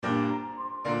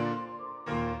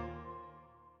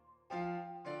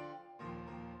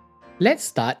Let's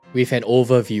start with an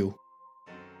overview.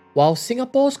 While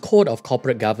Singapore's Code of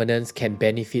Corporate Governance can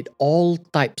benefit all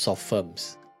types of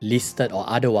firms, listed or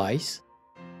otherwise,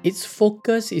 its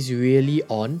focus is really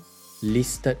on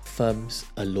listed firms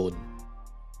alone.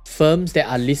 Firms that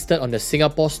are listed on the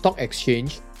Singapore Stock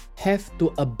Exchange have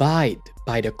to abide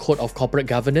by the Code of Corporate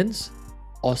Governance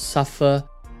or suffer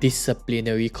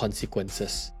disciplinary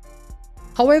consequences.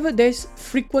 However, there's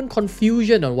frequent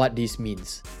confusion on what this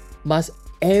means. Must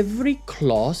every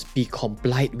clause be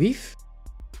complied with?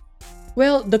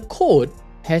 Well, the code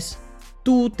has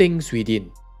two things within: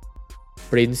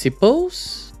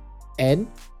 principles and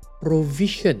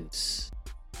provisions.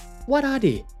 What are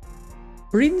they?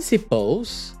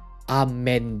 Principles are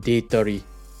mandatory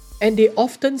and they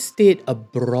often state a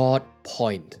broad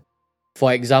point.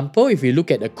 For example, if we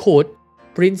look at the code,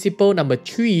 principle number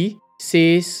 3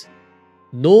 says,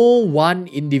 no one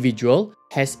individual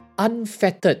has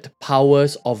unfettered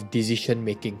powers of decision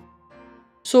making.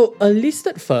 So a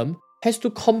listed firm has to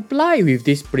comply with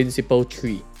this principle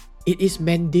 3. It is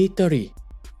mandatory.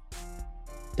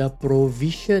 The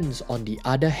provisions, on the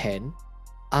other hand,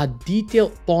 are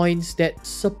detailed points that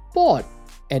support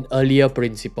an earlier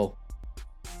principle.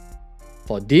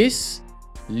 For this,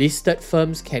 listed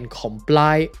firms can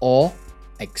comply or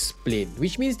explain,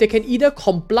 which means they can either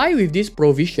comply with this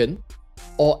provision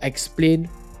or explain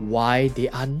why they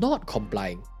are not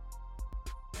complying.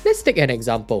 Let's take an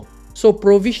example. So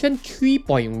provision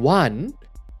 3.1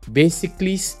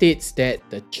 basically states that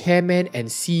the chairman and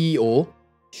CEO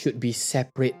should be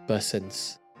separate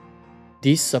persons.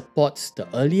 This supports the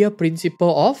earlier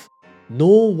principle of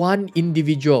no one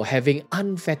individual having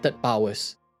unfettered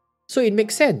powers. So it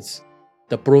makes sense.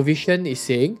 The provision is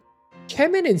saying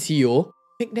chairman and CEO,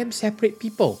 make them separate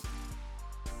people.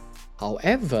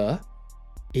 However,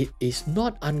 it is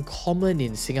not uncommon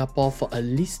in Singapore for a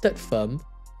listed firm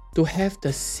to have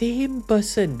the same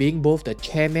person being both the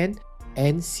chairman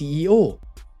and CEO.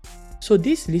 So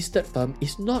this listed firm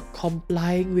is not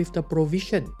complying with the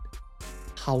provision.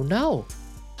 How now?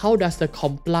 How does the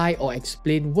comply or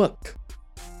explain work?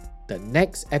 The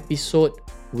next episode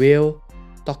will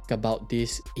talk about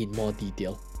this in more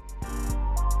detail.